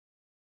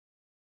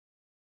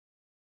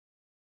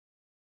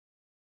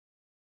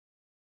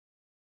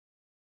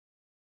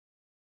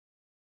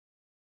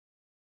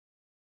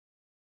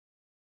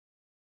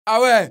Ah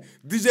ouais,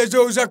 DJ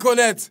Joe, je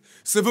connais.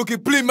 C'est vous qui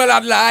plus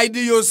malade la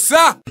ID yo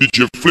ça.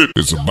 DJ Flip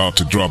is about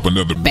to drop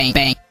another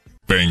banger.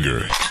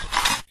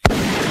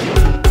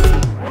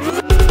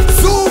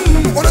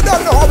 Zoom, wanna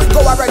don't know how we go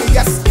already,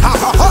 yes. Ha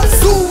ha ha,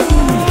 zoom.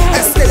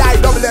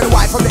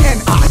 SKI-double-N-Y from the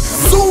N-I.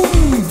 Zoom,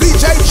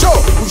 DJ Joe,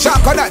 je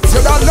connais,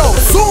 you don't know.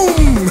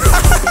 Zoom.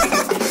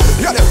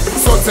 Yeah,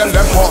 so tell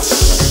them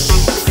hush.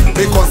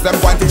 Because them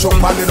want to choke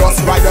man in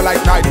us, rider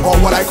like night, or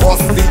what I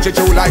cost. DJ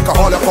Joe like a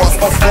holocaust,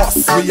 of course.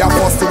 We are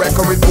forced to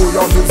record with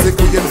your music.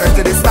 We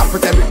invented it, stop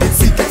pretending it's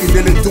secret. You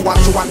willing to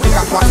watch you want, we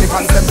got one if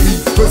and them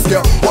first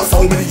year was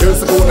how many years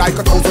ago, like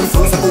 1,000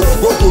 years ago.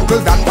 Go Google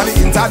that on the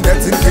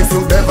internet in case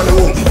you never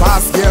know.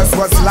 Past years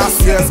was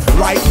last years,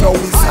 right now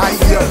is high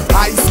here.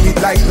 High speed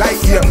like light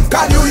here.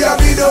 Can you hear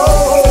me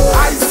though?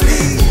 High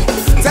speed,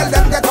 tell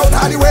them get out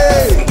of the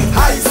way.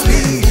 High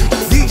speed,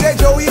 DJ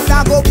Joe he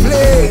not go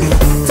play.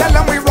 Tell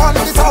them we run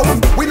the town,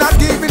 we not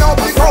giving up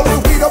the crowd.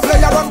 We don't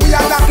play around, we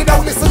are knocking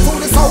down, listen to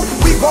the sound.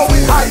 We go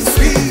with high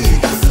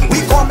speed,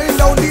 we coming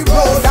down the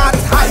road at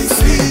high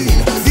speed.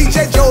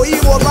 DJ Joe he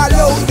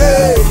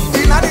overloaded,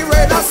 in the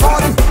rain or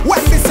sun. When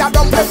this a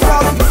dump the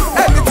front,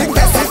 everything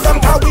that is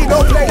done, how we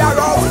don't play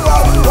around.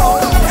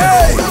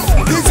 Hey,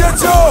 DJ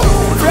Joe,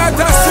 fais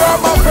attention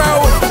mon frère,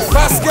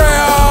 parce que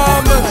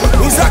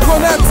nous a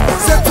connaître,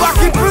 c'est toi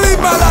qui plus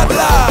malade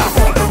là.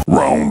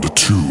 Round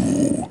 2.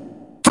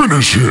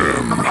 Finish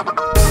him.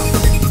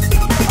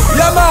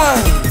 Yeah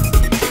man.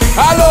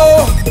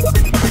 Hello.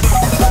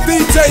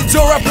 DJ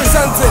Joe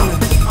representing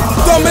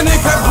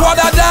Dominic and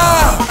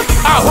Guadada.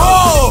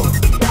 Aho.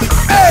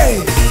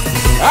 Hey.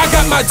 I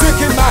got my drink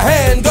in my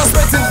hand, just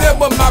waiting there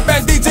with my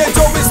band. DJ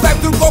Joe is time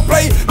to go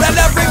play. Let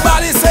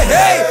everybody say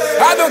hey.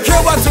 I don't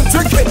care what you're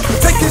drinking,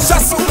 taking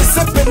shots so we're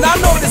sipping. I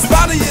know this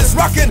body is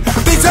rocking.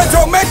 DJ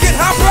Joe make it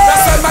happen.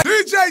 That's why my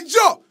DJ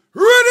Joe,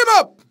 read him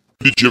up.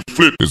 DJ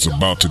Flip is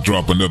about to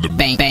drop another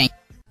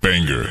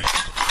banger.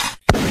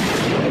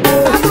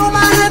 I throw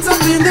my hands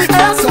up in the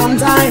air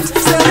sometimes,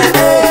 saying,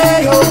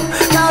 hey yo,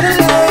 gotta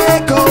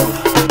let go.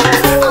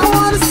 I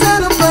wanna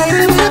celebrate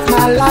and live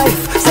my life,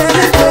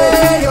 saying,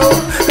 hey yo,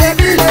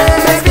 baby,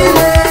 let's go.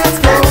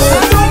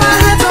 I throw my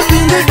hands up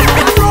in the air,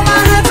 I throw my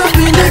hands up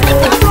in the air,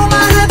 I throw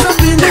my hands up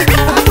in the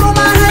air, I throw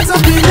my hands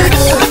up in the air,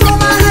 I throw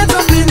my hands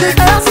up in the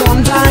air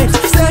sometimes,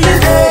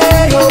 saying,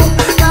 hey yo,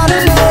 gotta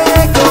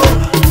let go.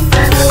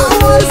 I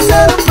wanna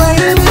celebrate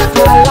and live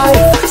my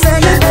life,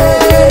 saying,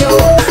 hey yo,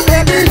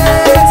 baby,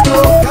 let's go.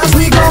 Cause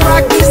we gon'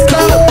 rock this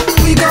club,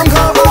 we gon'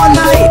 go all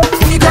night,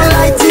 we gon'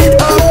 light it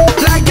up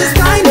like it's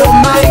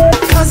dynamite.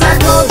 Cause I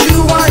told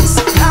you once,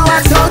 now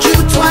I told you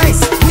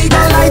twice, we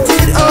gon' light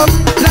it up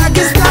like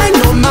it's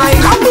dynamite.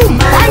 Kaboom,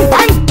 bang,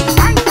 bang,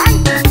 bang, bang,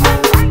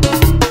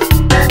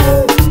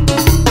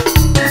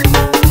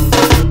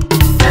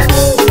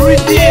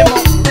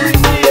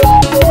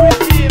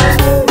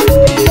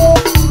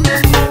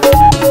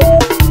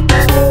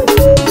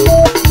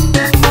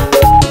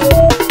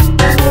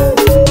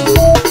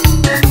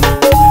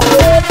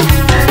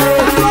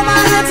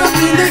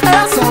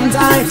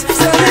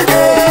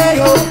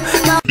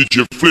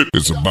 DJ Flip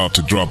is about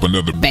to drop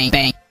another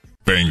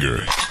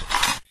banger.